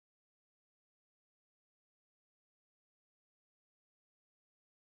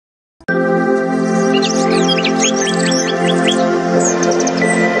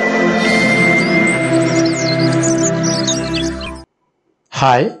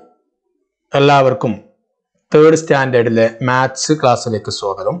Hi, എല്ലാവർക്കും third സ്റ്റാൻഡേർഡിലെ maths ക്ലാസ്സിലേക്ക്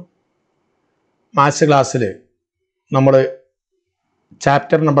സ്വാഗതം. മാത്സ് ക്ലാസ്സിൽ നമ്മൾ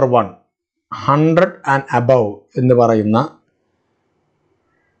ചാപ്റ്റർ നമ്പർ 1 100 ആൻഡ് അബവ് എന്ന് പറയുന്ന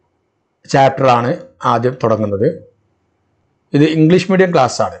ചാപ്റ്ററാണ് ആദ്യം തുടങ്ങുന്നത്. ഇത് ഇംഗ്ലീഷ് മീഡിയം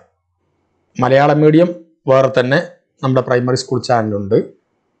ക്ലാസ്സാണ്. മലയാളം മീഡിയം വേറെ തന്നെ നമ്മുടെ പ്രൈമറി സ്കൂൾ ചാനലുണ്ട്.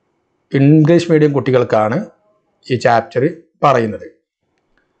 ഇംഗ്ലീഷ് മീഡിയം കുട്ടികൾക്കാണ് ഈ ചാപ്റ്റർ പറയുന്നത്.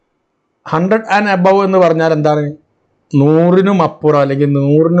 100 ആൻഡ് അബവ് എന്ന് പറഞ്ഞാൽ എന്താണ്? 100-നും അപ്പുറം അല്ലെങ്കിൽ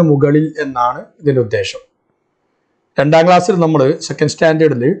 100-ന് മുകളിൽ എന്നാണ് ഇതിൻ്റെ ഉദ്ദേശം. 2ാം ക്ലാസ്സിൽ നമ്മൾ സെക്കൻഡ്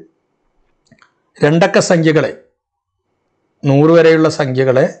സ്റ്റാൻഡേർഡിൽ രണ്ടക്ക സംഖ്യകളെ 100 വരെയുള്ള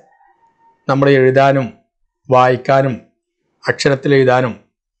സംഖ്യകളെ നമ്മൾ എഴുതാനും വായിക്കാനും അക്ഷരത്തിൽ എഴുതാനും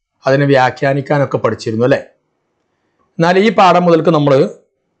അതിനെ വ്യാഖ്യാനിക്കാനൊക്കെ പഠിച്ചിരുന്നു അല്ലേ? എന്നാൽ ഈ പാഠം മുതൽക്ക് നമ്മൾ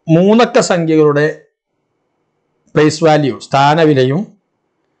 3 അക്ക സംഖ്യകളുടെ പ്ലേസ് വാല്യൂ, സ്ഥാനവിലയും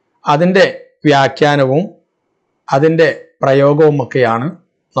അതിൻ്റെ വ്യാഖ്യാനവും അതിൻ്റെ പ്രയോഗവും ഒക്കെയാണ്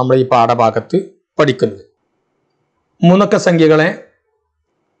നമ്മൾ ഈ പാഠഭാഗത്ത് പഠിക്കുന്നത്. 3 അക്ക സംഖ്യകളെ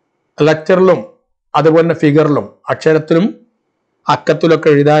ലെക്ചറിലും അതുപോലെ തന്നെ ഫിഗറിലും അക്ഷരത്തിലും അക്കത്തിലൊക്കെ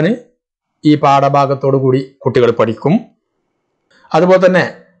എഴുതാൻ ഈ പാഠഭാഗത്തോടു കൂടി കുട്ടികൾ പഠിക്കും. അതുപോലെ തന്നെ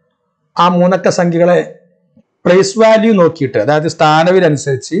ആ 3 അക്ക സംഖ്യകളെ പ്ലേസ് വാല്യൂ നോക്കിയിട്ട്, അതായത്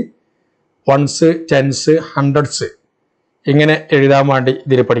സ്ഥാനവിലനുസരിച്ച് വൺസ്, ടെൻസ്, ഹൺഡ്രഡ്സ് ഇങ്ങനെ എഴുതാൻ വേണ്ടി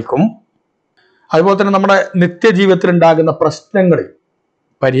ഇതിൽ പഠിക്കും. അതുപോലെ തന്നെ നമ്മുടെ നിത്യജീവിതത്തിൽ ഉണ്ടാകുന്ന പ്രശ്നങ്ങൾ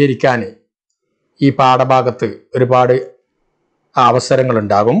പരിഹരിക്കാൻ ഈ പാഠഭാഗത്ത് ഒരുപാട്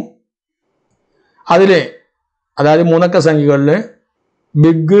അവസരങ്ങളുണ്ടാകും. അതിൽ അതായത് 3 അക്ക സംഖ്യകളിൽ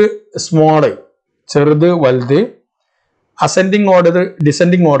ബിഗ്, സ്മോള്, ചെറുത്, വലുത്, അസെൻഡിങ് ഓർഡർ,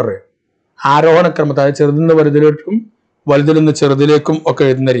 ഡിസെൻഡിങ് ഓർഡർ, ആരോഹണക്രമത്തിൽ, അതായത് ചെറുതിൽ നിന്ന് വലുതിലേക്കും വലുതിൽ നിന്ന് ചെറുതിലേക്കും ഒക്കെ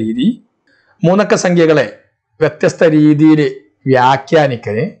എഴുതുന്ന രീതി, 3 അക്ക സംഖ്യകളെ വ്യത്യസ്ത രീതിയിൽ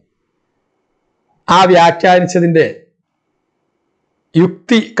വ്യാഖ്യാനിക്കല്, ആ വ്യാഖ്യാനിച്ചതിൻ്റെ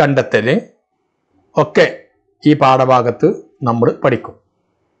യുക്തി കണ്ടെത്തല് ഒക്കെ ഈ പാഠഭാഗത്ത് നമ്മൾ പഠിക്കും.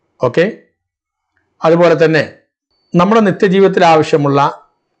 ഓക്കെ. അതുപോലെ തന്നെ നമ്മുടെ നിത്യജീവിതത്തിൽ ആവശ്യമുള്ള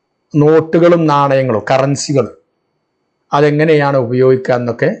നോട്ടുകളും നാണയങ്ങളും, കറൻസികൾ, അതെങ്ങനെയാണ് ഉപയോഗിക്കുക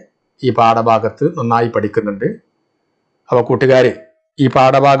എന്നൊക്കെ ഈ പാഠഭാഗത്ത് നന്നായി പഠിക്കുന്നുണ്ട്. അപ്പോൾ കൂട്ടുകാർ ഈ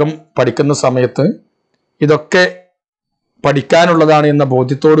പാഠഭാഗം പഠിക്കുന്ന സമയത്ത് ഇതൊക്കെ പഠിക്കാനുള്ളതാണ് എന്ന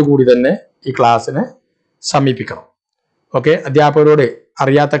ബോധ്യത്തോടു കൂടി തന്നെ ഈ ക്ലാസ്സിനെ സമീപിക്കണം. ഓക്കെ. അധ്യാപകരോട്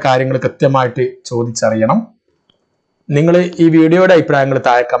അറിയാത്ത കാര്യങ്ങൾ കൃത്യമായിട്ട് ചോദിച്ചറിയണം. നിങ്ങൾ ഈ വീഡിയോയുടെ അഭിപ്രായങ്ങൾ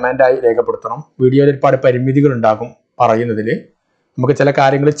താഴെ കമൻ്റായി രേഖപ്പെടുത്തണം. വീഡിയോയിൽ ഒരുപാട് പരിമിതികൾ ഉണ്ടാകും പറയുന്നതിൽ. നമുക്ക് ചില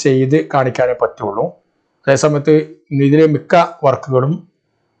കാര്യങ്ങൾ ചെയ്ത് കാണിക്കാനേ പറ്റുള്ളൂ. അതേസമയത്ത് ഇതിലെ മിക്ക വർക്കുകളും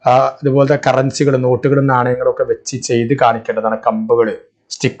ഇതുപോലത്തെ കറൻസികൾ, നോട്ടുകളും നാണയങ്ങളും ഒക്കെ വെച്ച് ചെയ്ത് കാണിക്കേണ്ടതാണ്. കമ്പുകൾ,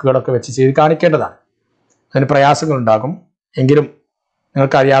 സ്റ്റിക്കുകളൊക്കെ വെച്ച് ചെയ്ത് കാണിക്കേണ്ടതാണ്. അതിന് പ്രയാസങ്ങളുണ്ടാകും. എങ്കിലും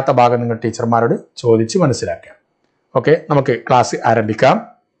നിങ്ങൾക്ക് അറിയാത്ത ഭാഗം നിങ്ങൾ ടീച്ചർമാരോട് ചോദിച്ച് മനസ്സിലാക്കാം. ഓക്കെ, നമുക്ക് ക്ലാസ് ആരംഭിക്കാം.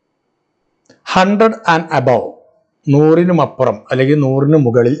 100 ആൻഡ് അബവ്, 100-നും അപ്പുറം അല്ലെങ്കിൽ 100-ന്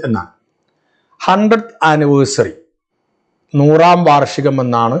മുകളിൽ എന്നാണ്. 100th ആനിവേഴ്സറി, 100-ാം വാർഷികം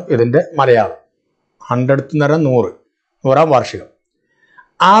എന്നാണ് ഇതിൻ്റെ മലയാളം. 100th എന്ന് പറഞ്ഞാൽ 100, 100-ാം വാർഷികം.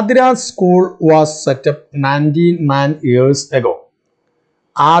 Athira school was set up 99 years ago.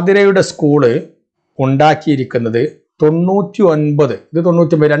 ആതിരയുടെ school ഉണ്ടാക്കിയിരിക്കുന്നത് 99, ഇത്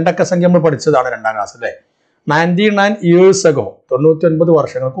 99, 2 അക്ക സംഖ്യ നമ്മൾ പഠിച്ചതാണ് 2ാം ക്ലാസ് അല്ലേ? 99 years ago, 99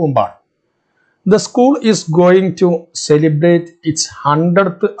 വർഷങ്ങൾക്ക് മുമ്പാണ്. The school is going to celebrate it's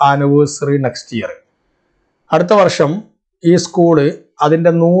 100th anniversary next year. അടുത്ത വർഷം ഈ സ്കൂള്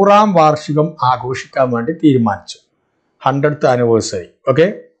അതിൻ്റെ 100-ാം വാർഷികം ആഘോഷിക്കാൻ വേണ്ടി തീരുമാനിച്ചു. 100th anniversary. Okay.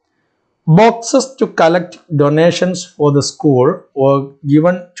 Boxes to collect donations for the school were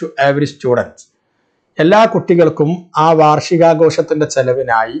given to every student. എല്ലാ കുട്ടികൾക്കും ആ വാർഷികാഘോഷത്തിന്റെ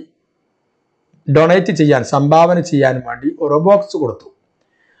ചെലവിനായി ഡൊണേറ്റ് ചെയ്യാൻ, സംഭാവന ചെയ്യാൻ വേണ്ടി ഓരോ ബോക്സ് കൊടുത്തു.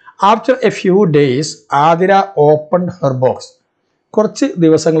 After A few days Athira opened her box. കുറച്ച്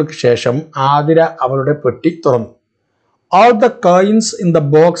ദിവസങ്ങൾക്ക് ശേഷം ആതിര അവളുടെ പെട്ടി തുറന്നു. All the coins in the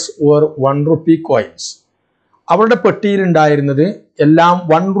box were 1 rupee coins. അവളുടെ പെട്ടിയിലുണ്ടായിരുന്നത് എല്ലാം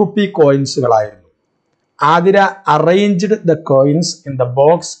 1 rupee കോയിൻസുകളായിരുന്നു. Athira arranged the coins in the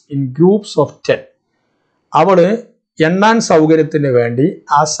box in groups of 10. അവള് എണ്ണാൻ സൗകര്യത്തിന് വേണ്ടി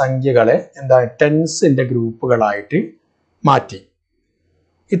ആ സംഖ്യകളെ ടെൻസിന്റെ ഗ്രൂപ്പുകളായിട്ട് മാറ്റി.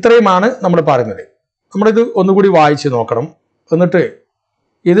 ഇത്രയുമാണ് നമ്മൾ പറയുന്നത്. നമ്മളിത് ഒന്നുകൂടി വായിച്ച് നോക്കണം. എന്നിട്ട്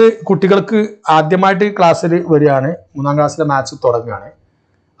ഇത് കുട്ടികൾക്ക് ആദ്യമായിട്ട് ക്ലാസ്സിൽ വരികയാണ്, 3ാം ക്ലാസ്സിലെ മാത്സ് തുടങ്ങുകയാണ്.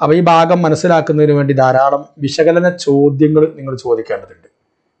 അപ്പോൾ ഈ ഭാഗം മനസ്സിലാക്കുന്നതിന് വേണ്ടി ധാരാളം വിശകലന ചോദ്യങ്ങൾ നിങ്ങൾ ചോദിക്കേണ്ടതുണ്ട്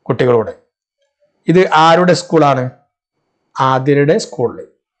കുട്ടികളോട്. ഇത് ആരുടെ സ്കൂളാണ്? ആതിരയുടെ സ്കൂളിൽ.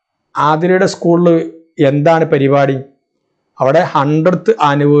 ആതിരയുടെ സ്കൂളിൽ എന്താണ് പരിപാടി? അവിടെ 100th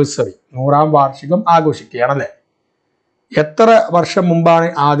ആനിവേഴ്സറി 100ാം വാർഷികം ആഘോഷിക്കുകയാണല്ലേ. എത്ര വർഷം മുമ്പാണ്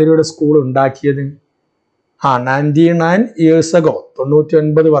ആതിരയുടെ സ്കൂൾ ഉണ്ടാക്കിയത്? 99 years ago,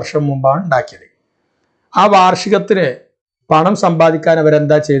 99 വർഷം മുമ്പാണ് ഉണ്ടാക്കിയത്. ആ വാർഷികത്തിന് പണം സമ്പാദിക്കാൻ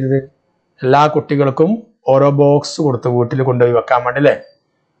അവരെന്താ ചെയ്തത്? എല്ലാ കുട്ടികൾക്കും ഓരോ ബോക്സ് കൊടുത്തു, വീട്ടിൽ കൊണ്ടുപോയി വെക്കാൻ വേണ്ടി അല്ലേ.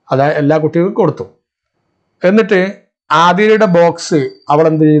 അതായത് എല്ലാ കുട്ടികൾക്കും കൊടുത്തു. എന്നിട്ട് ആതിരയുടെ ബോക്സ് അവൾ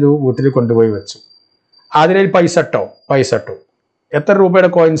എന്ത് ചെയ്തു? വീട്ടിൽ കൊണ്ടുപോയി വെച്ചു. ആതിരയിൽ പൈസ ഇട്ടു. എത്ര രൂപയുടെ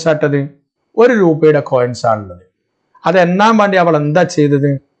കോയിൻസ് ആട്ടത്? 1 രൂപയുടെ കോയിൻസ് ആണുള്ളത്. അത് എണ്ണാൻ വേണ്ടി അവൾ എന്താ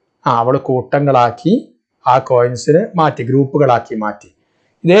ചെയ്തത്? അവൾ കൂട്ടങ്ങളാക്കി ആ കോയിൻസിനെ മാറ്റി, ഗ്രൂപ്പുകളാക്കി മാറ്റി.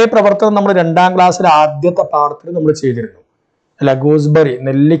 ഇതേ പ്രവർത്തനം നമ്മൾ 2ാം ക്ലാസ്സിലെ ആദ്യത്തെ പാഠത്തിൽ നമ്മൾ ചെയ്തിരുന്നു അല്ല. ഗൂസ്ബെറി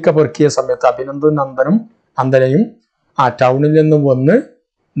നെല്ലിക്ക പെറുക്കിയ സമയത്ത് നന്ദനയും ആ ടൗണിൽ നിന്നും വന്ന്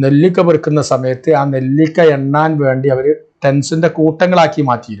നെല്ലിക്ക പെറുക്കുന്ന സമയത്ത് ആ നെല്ലിക്ക എണ്ണാൻ വേണ്ടി അവർ ടെൻസിന്റെ കൂട്ടങ്ങളാക്കി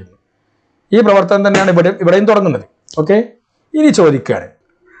മാറ്റിയിരുന്നു. ഈ പ്രവർത്തനം തന്നെയാണ് ഇവിടെയും തുടങ്ങുന്നത്. ഓക്കെ, ഇനി ചോദിക്കുകയാണ്,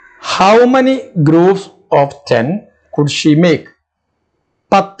 how many groups of 10 could she make?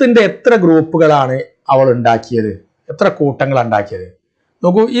 10ന്റെ എത്ര ഗ്രൂപ്പുകളാണ് അവൾ ഉണ്ടാക്കിയത്? എത്ര കൂട്ടങ്ങളാണ് ഉണ്ടാക്കിയത്?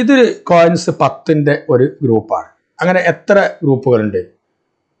 നോക്കൂ, ഇത് കോയിൻസ് 10ന്റെ ഒരു ഗ്രൂപ്പാണ്. അങ്ങനെ എത്ര ഗ്രൂപ്പുകളുണ്ട്?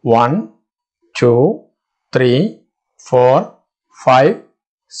 1 2 3 4 5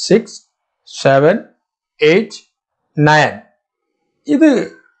 6 7 8 9. ഇത്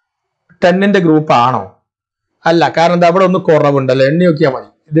 10ന്റെ ഗ്രൂപ്പ് ആണോ? അല്ല. കാരണം എന്താ, അവിടെ ഒന്ന് കുറവുണ്ടല്ലോ, എണ്ണി നോക്കിയാൽ മതി.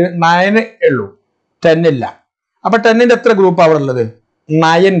 ഇത് 9 ഉള്ളൂ, 10 ഇല്ല. അപ്പൊ 10ന്റെ എത്ര ഗ്രൂപ്പ് അവിടെ ഉള്ളത്?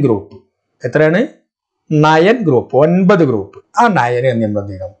 9 ഗ്രൂപ്പ്. എത്രയാണ്? 9 ഗ്രൂപ്പ്, 9 ഗ്രൂപ്പ്. ആ 9 എന്ത്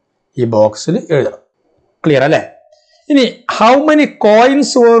ചെയ്യണം? ഈ ബോക്സിൽ എഴുതണം. ക്ലിയർ അല്ലേ? ഇനി how many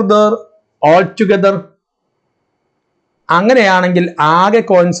coins were there all together? അങ്ങനെയാണെങ്കിൽ ആകെ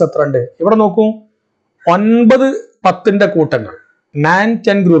കോയിൻസ് എത്ര ഉണ്ട്? ഇവിടെ നോക്കൂ, 9 10ന്റെ കൂട്ടങ്ങൾ, 9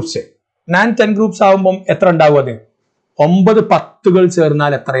 10 ഗ്രൂപ്പ്സ്. 9 10 ഗ്രൂപ്പ്സ് ആകുമ്പോൾ എത്ര ഉണ്ടാവും? അത് 9 10കൾ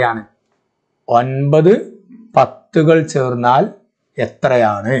ചേർന്നാൽ എത്രയാണ്? 9 10കൾ ചേർന്നാൽ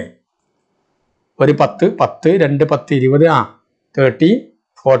എത്രയാണ്? ഒരു 10 10 2 10 20 30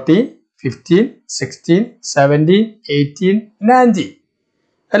 40 50 60 70 80 90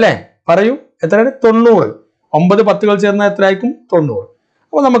 അല്ലേ? പറയൂ, എത്രയാണ്? 90. 9 10കൾ ചേർന്നാൽ എത്രയായിരിക്കും? 90.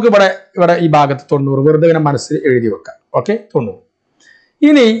 അപ്പോൾ നമുക്ക് ഇവിടെ ഈ ഭാഗത്ത് 90 വെറുതെ ഇങ്ങനെ മനസ്സിൽ എഴുതി വെക്കാം. ഓക്കെ, 90.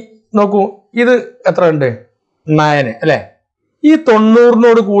 ഇനി നോക്കൂ, ഇത് എത്ര ഉണ്ട്? 9 അല്ലേ? ഈ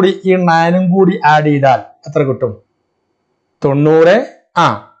 90നോട് കൂടി ഈ 9ഉം കൂടി ആഡ് ചെയ്താൽ എത്ര കിട്ടും? 90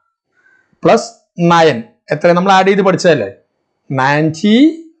 പ്ലസ് 9 എത്ര? നമ്മൾ ആഡ് ചെയ്ത് പഠിച്ചതല്ലേ?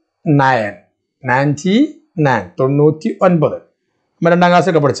 99. 99 നമ്മൾ 2ാം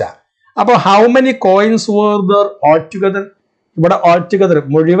ക്ലാസ്സൊക്കെ പഠിച്ച. അപ്പൊ how many coins were there all together? ഇവിടെ ഓൾ ടുഗദർ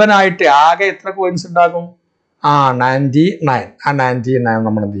മുഴുവനായിട്ട് ആകെ എത്ര കോയിൻസ് ഉണ്ടാകും? 99. ആ 99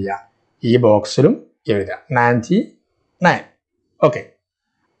 നമ്മൾ എന്ത് ചെയ്യുക? ഈ ബോക്സിലും എഴുതുക, 99. Okay.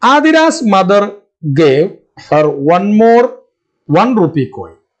 Athira's mother gave Har one rupee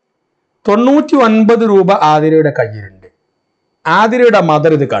coin. 99 രൂപ ആതിരയുടെ കയ്യിലുണ്ട്. ആതിരയുടെ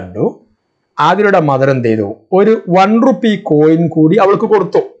മദർ ഇത് കണ്ടു. ആതിരയുടെ മദർ എന്ത് ചെയ്തു? ഒരു 1 rupee കോയിൻ കൂടി അവൾക്ക്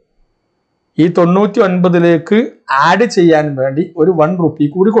കൊടുത്തു. ഈ 99ലേക്ക് ആഡ് ചെയ്യാൻ വേണ്ടി ഒരു 1 rupee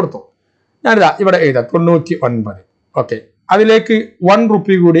കൂടി കൊടുത്തു. ഞാനിതാ ഇവിടെ എഴുതാം 99. ഓക്കെ, അതിലേക്ക് 1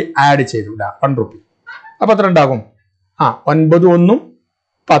 rupee കൂടി ആഡ് ചെയ്തു. 1 rupee. അപ്പൊ എത്ര ഉണ്ടാകും? 9 1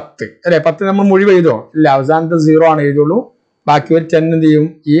 10 അല്ലെ? 10 നമ്മൾ മുഴുവൻ എഴുതോ? ഇല്ല, അവസാനത്തെ 0 ആണ് എഴുതുള്ളൂ. ബാക്കി ഒരു 10 എന്ത് ചെയ്യും?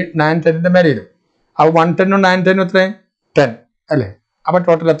 ഈ 9 10ന്റെ മേലെ എഴുതും. അപ്പൊ 110 ഉം 9 10 ഉം എത്ര? 10 അല്ലെ? അപ്പൊ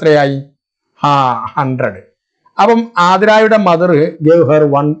ടോട്ടൽ എത്രയായി? 100. അപ്പം ആതിരായുടെ mother gave Har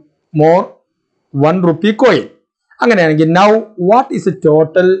one rupee coin. അങ്ങനെയാണെങ്കിൽ now what is A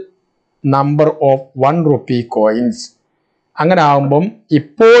total number of 1 rupee coins? അങ്ങനെ ആകുമ്പം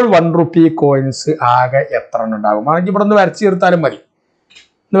ഇപ്പോൾ 1 rupee കോയിൻസ് ആകെ എത്ര ഉണ്ടാകും? ആണെങ്കിൽ ഇവിടെ ഒന്ന് വരച്ച് ചേർത്താലും മതി.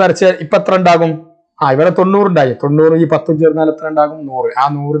 ഒന്ന് വരച്ച് ഇപ്പൊ എത്ര ഉണ്ടാകും? ഇവിടെ 90 ഉണ്ടായി. 90 ഈ 10 ചേർന്നാൽ എത്ര ഉണ്ടാകും? 100. ആ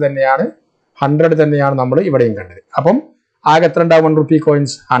 100 തന്നെയാണ്, 100 തന്നെയാണ് നമ്മൾ ഇവിടെയും കണ്ടത്. അപ്പം ആകെ എത്ര ഉണ്ടാകും? 1 rupee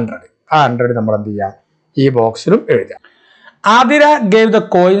കോയിൻസ് 100. ആ 100 നമ്മൾ എന്ത് ചെയ്യാം? ഈ ബോക്സിലും എഴുതാം. Athira gave the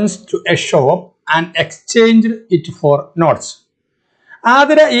coins to A shop and exchange it for notes.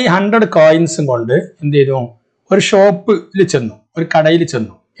 Athira ഈ 100 കോയിൻസും കൊണ്ട് എന്ത് ചെയ്തു? ഒരു ഷോപ്പിൽ ചെന്നു, ഒരു കടയിൽ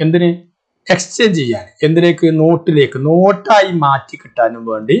ചെന്നു. എന്തിന്? എക്സ്ചേഞ്ച് ചെയ്യാൻ. എന്തിലേക്ക്? നോട്ടിലേക്ക്, നോട്ടായി മാറ്റി കിട്ടാനും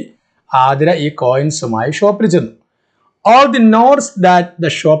വേണ്ടി ആതിര ഈ കോയിൻസുമായി ഷോപ്പിൽ ചെന്നു. All the notes that the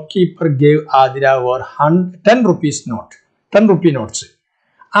shopkeeper gave Adira were 10 rupees note. 10 rupee notes.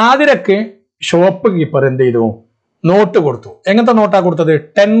 ആതിരക്ക് shop keeper എന്ത് ചെയ്തു? നോട്ട് കൊടുത്തു. എങ്ങനത്തെ നോട്ടാ കൊടുത്തത്?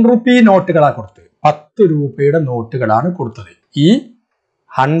 10 rupee നോട്ടുകളാണ് കൊടുത്തത്. 10 രൂപയുടെ നോട്ടുകളാണ് കൊടുത്തത്. ഈ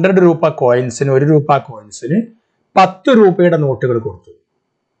 100 രൂപ കോയിൻസിന്, 1 രൂപ കോയിൻസിന് 10 രൂപയുടെ നോട്ടുകൾ കൊടുത്തു.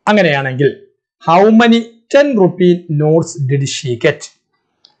 അങ്ങനെയാണെങ്കിൽ how many 10 rupee notes did she get?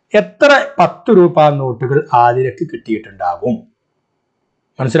 എത്ര 10 രൂപ നോട്ടുകൾ ആതിരക്ക് കിട്ടിയിട്ടുണ്ടാകും?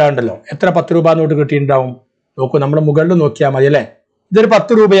 മനസ്സിലാവുണ്ടല്ലോ. എത്ര 10 രൂപ നോട്ട് കിട്ടിയിട്ടുണ്ടാവും? നോക്കൂ, നമ്മൾ മുകളിൽ നോക്കിയാൽ മതി അല്ലേ. ഇതൊരു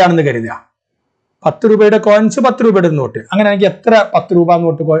 10 രൂപയാണെന്ന് കരുതുക. 10 രൂപയുടെ കോയിൻസ്, 10 രൂപയുടെ നോട്ട്. അങ്ങനെയാണെങ്കിൽ എത്ര 10 രൂപ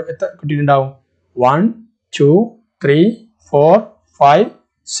നോട്ട് എത്ര കിട്ടിയിട്ടുണ്ടാവും? 1, 2, 3, 4, 5,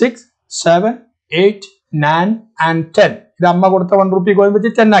 6, 7, 8, 9 and 10. ഇത് അമ്മ കൊടുത്ത 1 rupee കോയിൻ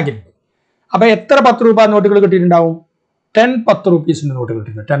വെച്ച് 10 ആക്കിയിട്ടുണ്ട്. അപ്പൊ എത്ര 10 രൂപ നോട്ടുകൾ കിട്ടിയിട്ടുണ്ടാവും? 10 rupees നോട്ട്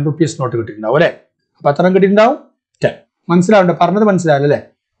കിട്ടിയിട്ടുണ്ട്. 10 rupees നോട്ട് കിട്ടിയിട്ടുണ്ടാവും അല്ലെ. അപ്പൊ എത്ര കിട്ടിയിട്ടുണ്ടാവും? 10. മനസ്സിലാവുണ്ട്? പറഞ്ഞത് മനസ്സിലാവില്ല അല്ലെ.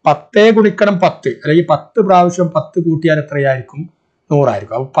 10 ഗുണിക്കണം 10 അല്ലെങ്കിൽ 10 പ്രാവശ്യം 10 കൂട്ടിയാൽ എത്രയായിരിക്കും? 100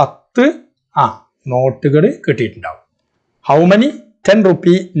 ആയിരിക്കും. അപ്പൊ 10 നോട്ടുകൾ കിട്ടിയിട്ടുണ്ടാവും. How many 10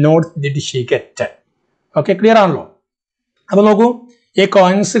 rupee notes did she get? Okay, clear ആണല്ലോ. അപ്പൊ നോക്കൂ, ഈ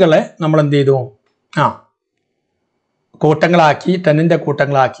കോയിൻസുകളെ നമ്മൾ എന്ത് ചെയ്തു? കൂട്ടങ്ങളാക്കി, 10ന്റെ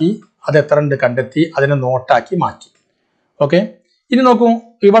കൂട്ടങ്ങളാക്കി, അത് എത്ര ഉണ്ട് കണ്ടെത്തി, അതിനെ നോട്ടാക്കി മാറ്റി. ഓക്കെ, ഇനി നോക്കൂ,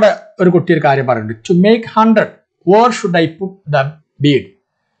 ഇവിടെ ഒരു കുട്ടി ഒരു കാര്യം പറയുന്നുണ്ട്. To make 100 where should I put the bead?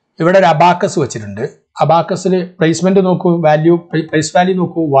 ഇവിടെ ഒരു അബാക്കസ് വെച്ചിട്ടുണ്ട്. അബാക്കസിൽ പ്ലേസ്മെന്റ് നോക്കൂ, പ്രൈസ് വാല്യൂ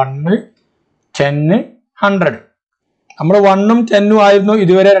നോക്കൂ. 1, 10, 100. നമ്മൾ 1ഉം 10ഉം ആയിരുന്നു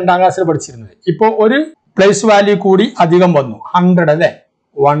ഇതുവരെ 2ാം ക്ലാസ്സിൽ പഠിച്ചിരുന്നത്. ഇപ്പോൾ ഒരു പ്ലേസ് വാല്യൂ കൂടി അധികം വന്നു, 100 അല്ലെ.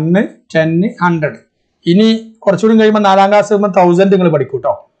 1, 10, 100. ഇനി കുറച്ചുകൂടി കഴിയുമ്പോൾ 4ാം ക്ലാസ് വരുമ്പോൾ 1000 നിങ്ങൾ പഠിക്കും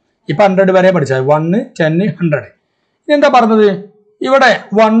കേട്ടോ. ഇപ്പൊ 100 വരെ പഠിച്ചാൽ 1, 10, 100. ഇനി എന്താ പറഞ്ഞത്? ഇവിടെ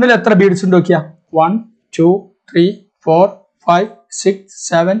 1ൽ എത്ര ബീഡ്സ് ഉണ്ട് നോക്കിയാ? 1, 2, 3, 4, 5, 6,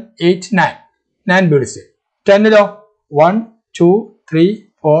 7, 8, 9. 9 ബീഡ്സ്. 10ലോ 1, 2, 3,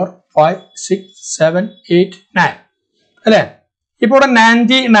 4, 5, 6, 7, 8, 9 അല്ലെ. ഇപ്പൊ ഇവിടെ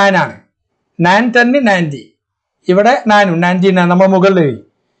 99 ആണ്. 9, 10, 90. ഇവിടെ 9, 99 നമ്മൾ മുകളിൽ എഴുതി.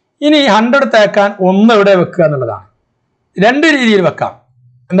 ഇനി 100 തേക്കാൻ 1 ഇവിടെ വെക്കുക എന്നുള്ളതാണ്. 2 രീതിയിൽ വെക്കാം.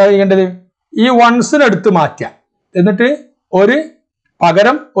 എന്താ ചെയ്യേണ്ടത്? ഈ വൺസിന് എടുത്ത് മാറ്റാം. എന്നിട്ട്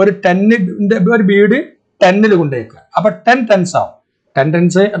പകരം ഒരു 10ന്റെ ഒരു ബീഡ് 10ൽ കൊണ്ടുവയ്ക്കുക. അപ്പൊ 10 tens ആവും. 10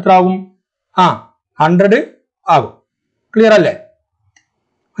 tens എത്ര ആകും? 100 ആകും. ക്ലിയർ അല്ലേ?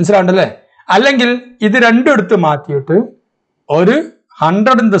 മനസ്സിലാവുണ്ടല്ലേ? അല്ലെങ്കിൽ ഇത് രണ്ടും എടുത്ത് മാറ്റിയിട്ട് ഒരു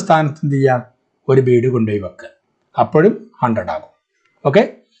 100ന്റെ സ്ഥാനത്ത് എന്ത് ചെയ്യാം? ഒരു ബീഡ് കൊണ്ടുപോയി വെക്കുക. അപ്പോഴും 100 ആകും. ഓക്കെ,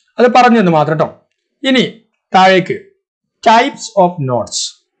 അത് പറഞ്ഞു എന്ന് മാത്രം കേട്ടോ. ഇനി താഴേക്ക് types of notes.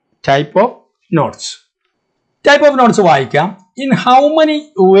 Type of notes വായിക്കാം. In how many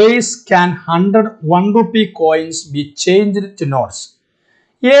vase can 100 1 rupee coins be changed to notes?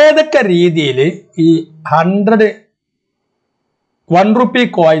 ഏതൊക്കെ രീതിയിൽ ഈ 100 1 rupee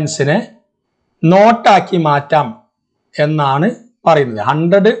കോയിൻസിനെ നോട്ടാക്കി മാറ്റാം എന്നാണ് പറയുന്നത്.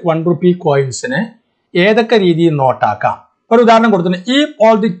 100 1 rupee കോയിൻസിനെ ഏതൊക്കെ രീതിയിൽ നോട്ടാക്കാം? ഒരു ഉദാഹരണം കൊടുത്തിട്ടുണ്ട്. ഈ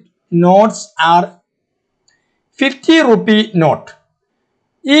all the notes R 50 rupee not.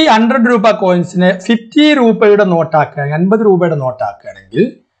 ഈ 100 രൂപ കോയിൻസിനെ 50 രൂപയുടെ നോട്ടാക്കുക, 50 രൂപയുടെ നോട്ടാക്കുകയാണെങ്കിൽ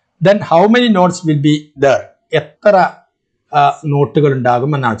then how many notes will be there? എത്ര നോട്ടുകൾ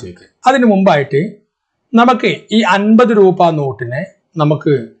ഉണ്ടാകും എന്നാണ് ചോദിക്കുന്നത്. അതിന് മുമ്പായിട്ട് നമുക്ക് ഈ 50 രൂപ നോട്ടിനെ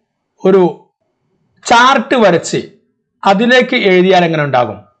നമുക്ക് ഒരു ചാർട്ട് വരച്ച് അതിലേക്ക് എഴുതിയാൽ എങ്ങനെ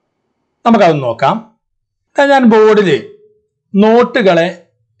ഉണ്ടാകും? നമുക്കത് നോക്കാം. ഞാൻ ബോർഡിൽ നോട്ടുകളെ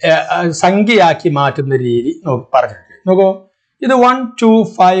സംഖ്യയാക്കി മാറ്റുന്ന രീതി പറഞ്ഞിട്ടുണ്ട്. നോക്കൂ, ഇത് 1, 2,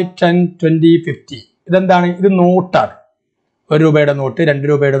 5, 10, 20, 50. ഇതെന്താണ്? ഇത് നോട്ടാണ്. 1 രൂപയുടെ നോട്ട്, 2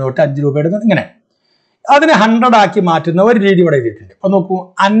 രൂപയുടെ നോട്ട്, 5 രൂപയുടെ നോട്ട്, ഇങ്ങനെ. അതിനെ 100 ആക്കി മാറ്റുന്ന ഒരു രീതി ഇവിടെ എഴുതിയിട്ടുണ്ട്. അപ്പൊ നോക്കൂ,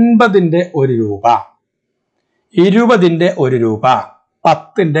 50ന്റെ 1 രൂപ, 20ന്റെ 1 രൂപ,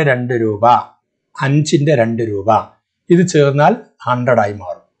 10ന്റെ 2 രൂപ, 5ന്റെ 2 രൂപ. ഇത് ചേർന്നാൽ 100 ആയി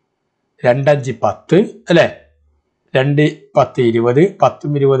മാറും. 2, 5, 10 അല്ലെ. 2, 10, 20, 10,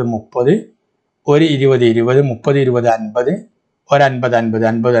 20, 30, 1, 20, 20, 30, 20, 50, 1, 50, 50, 50,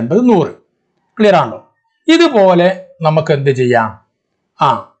 50, 100. ക്ലിയർ ആണോ? ഇതുപോലെ നമുക്ക് എന്ത് ചെയ്യാം?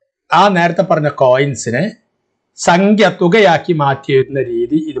 ആ നേരത്തെ പറഞ്ഞ കോയിൻസിനെ തുകയാക്കി മാറ്റി എഴുതുന്ന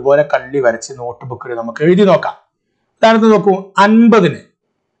രീതി ഇതുപോലെ കള്ളി വരച്ച് നോട്ട് ബുക്കിൽ നമുക്ക് എഴുതി നോക്കാം. ഉദാഹരണത്തിന് നോക്കൂ, 50ന്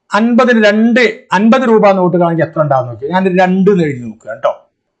 50 രൂപ നോട്ടുകളാണെങ്കിൽ എത്ര ഉണ്ടാവും നോക്കി. ഞാൻ 2 എന്ന് എഴുതി നോക്കുക കേട്ടോ.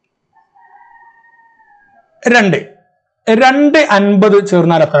 2 50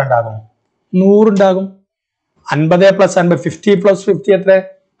 ചേർന്നാൽ എത്ര ഉണ്ടാകും? 100 ഉണ്ടാകും. 50 + 50, 50 + 50 എത്ര?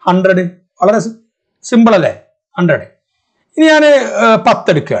 100. വളരെ സിമ്പിൾ അല്ലേ? 100. ഇനി ഞാൻ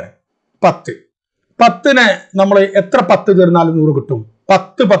 10 എടുക്കുകയാണ്. 10ന് നമ്മൾ എത്ര 10 ചേർന്നാലും 100 കിട്ടും?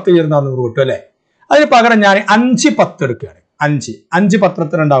 10 ചേർന്നാൽ 100 കിട്ടും അല്ലെ. അതിന് പകരം ഞാൻ 5 10 എടുക്കുകയാണ്. 5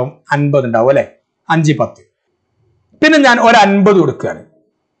 10 ഉണ്ടാവും? 50 ഉണ്ടാവും അല്ലെ. 5 10. പിന്നെ ഞാൻ ഒരു 50 കൊടുക്കുകയാണ്.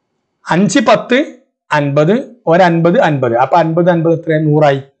 5 10 50, ഒരു 50 50. അപ്പൊ 50 50 എത്രയാണ്? 100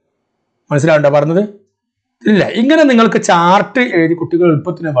 ആയി. മനസ്സിലാവുണ്ടോ പറഞ്ഞത്? ഇല്ല. ഇങ്ങനെ നിങ്ങൾക്ക് ചാർട്ട് എഴുതി കുട്ടികൾ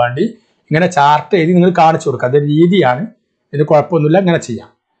എളുപ്പത്തിന് വേണ്ടി ഇങ്ങനെ ചാർട്ട് എഴുതി നിങ്ങൾ കാണിച്ചു കൊടുക്കുക. അതൊരു രീതിയാണ്, ഇത് കുഴപ്പമൊന്നുമില്ല, ഇങ്ങനെ ചെയ്യാം.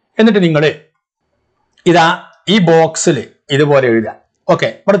 എന്നിട്ട് നിങ്ങൾ ഇതാ ഈ ബോക്സിൽ ഇതുപോലെ എഴുതാം. ഓക്കെ,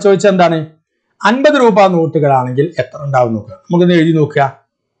 ഇവിടെ ചോദിച്ചാൽ എന്താണ് 50 രൂപ നോട്ടുകളാണെങ്കിൽ എത്ര ഉണ്ടാവും നോക്കുക. നമുക്കിത് എഴുതി നോക്കുക.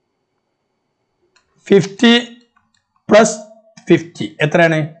 50 പ്ലസ് 50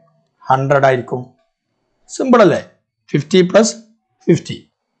 എത്രയാണ്? 100 ആയിരിക്കും. സിമ്പിൾ അല്ലേ? 50 പ്ലസ് 50.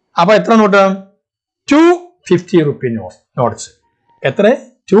 അപ്പൊ എത്ര നോട്ട്? 250 rupee notes. എത്ര?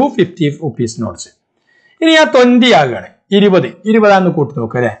 250 റുപ്പീസ് നോട്ട്സ്. ഇനി ആ 20 ആകുകയാണ്. 20 കൂട്ടി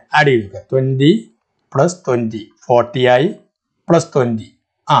നോക്കുക അല്ലെ? ആഡ് ചെയ്ത് നോക്കുക. 20 പ്ലസ് 20 40 ആയി, പ്ലസ് 20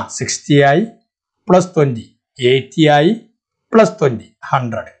 60 ആയി, പ്ലസ് 20 80 ആയി, പ്ലസ് 20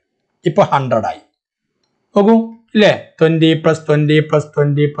 100. ഇപ്പൊ 100 ആയി. നോക്കൂ ഇല്ലേ? 20 പ്ലസ് 20 പ്ലസ്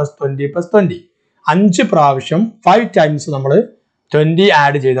 20 പ്ലസ് 20 പ്ലസ് 20 5 പ്രാവശ്യം 5 ടൈംസ് നമ്മൾ 20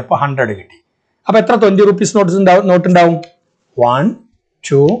 ആഡ് ചെയ്തപ്പോൾ 100 കിട്ടി. അപ്പൊ എത്ര 20 റുപ്പീസ് നോട്ട് ഉണ്ടാവും? 1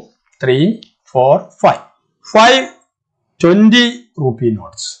 2 3 4 5 20 റുപ്പി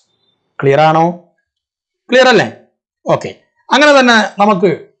നോട്ട്സ്. ക്ലിയർ ആണോ? ക്ലിയർ അല്ലേ? ഓക്കെ. അങ്ങനെ തന്നെ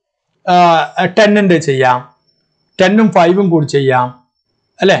നമുക്ക് 10ന്റെ ചെയ്യാം, 10ഉം 5ഉം കൂടി ചെയ്യാം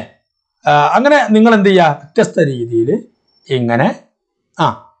അല്ലേ? അങ്ങനെ നിങ്ങൾ എന്ത് ചെയ്യുക? വ്യത്യസ്ത രീതിയിൽ ഇങ്ങനെ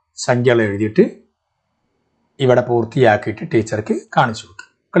സംഖ്യകൾ എഴുതിയിട്ട് ഇവിടെ പൂർത്തിയാക്കിയിട്ട് ടീച്ചർക്ക് കാണിച്ചു കൊടുക്കുക.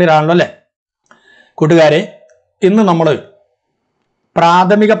 ക്ലിയർ ആണല്ലോ അല്ലേ? കൂട്ടുകാരെ, ഇന്ന് നമ്മൾ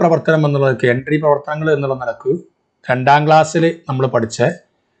പ്രാഥമിക പ്രവർത്തനം എന്നുള്ളതൊക്കെ എൻട്രി പ്രവർത്തനങ്ങൾ എന്നുള്ള നിലക്ക് 2ാം ക്ലാസ്സിൽ നമ്മൾ പഠിച്ച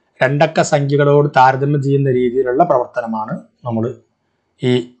 2 അക്ക സംഖ്യകളോട് താരതമ്യം ചെയ്യുന്ന രീതിയിലുള്ള പ്രവർത്തനമാണ് നമ്മൾ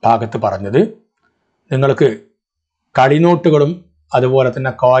ഈ ഭാഗത്ത് പറഞ്ഞത്. നിങ്ങൾക്ക് കളിനോട്ടുകളും അതുപോലെ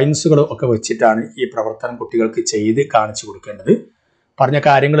തന്നെ കോയിൻസുകളും ഒക്കെ വെച്ചിട്ടാണ് ഈ പ്രവർത്തനം കുട്ടികൾക്ക് ചെയ്ത് കാണിച്ചു കൊടുക്കേണ്ടത്. പറഞ്ഞ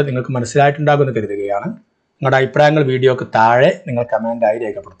കാര്യങ്ങൾ നിങ്ങൾക്ക് മനസ്സിലായിട്ടുണ്ടാകുമെന്ന് കരുതുകയാണ്. നിങ്ങളുടെ അഭിപ്രായങ്ങൾ വീഡിയോക്ക് താഴെ നിങ്ങൾ കമൻ്റായി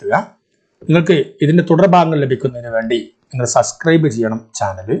രേഖപ്പെടുത്തുക. നിങ്ങൾക്ക് ഇതിൻ്റെ തുടർഭാഗങ്ങൾ ലഭിക്കുന്നതിന് വേണ്ടി നിങ്ങൾ സബ്സ്ക്രൈബ് ചെയ്യണം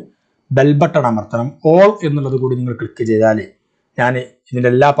ചാനൽ, ബെൽ ബട്ടൺ അമർത്തണം. ഓൾ എന്നുള്ളത് കൂടി നിങ്ങൾ ക്ലിക്ക് ചെയ്താൽ ഞാൻ ഇതിൻ്റെ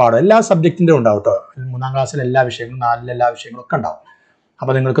എല്ലാ സബ്ജക്റ്റിൻ്റെ ഉണ്ടാവും കേട്ടോ. 3ാം ക്ലാസ്സിലെ എല്ലാ വിഷയങ്ങളും 4ലെ എല്ലാ വിഷയങ്ങളും ഒക്കെ ഉണ്ടാവും.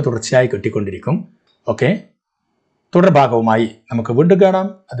 അപ്പോൾ നിങ്ങൾക്ക് തുടർച്ചയായി കിട്ടിക്കൊണ്ടിരിക്കും. ഓക്കെ, തുടർഭാഗവുമായി നമുക്ക് വീണ്ടും കാണാം.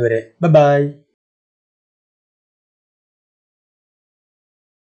 അതുവരെ ബൈ.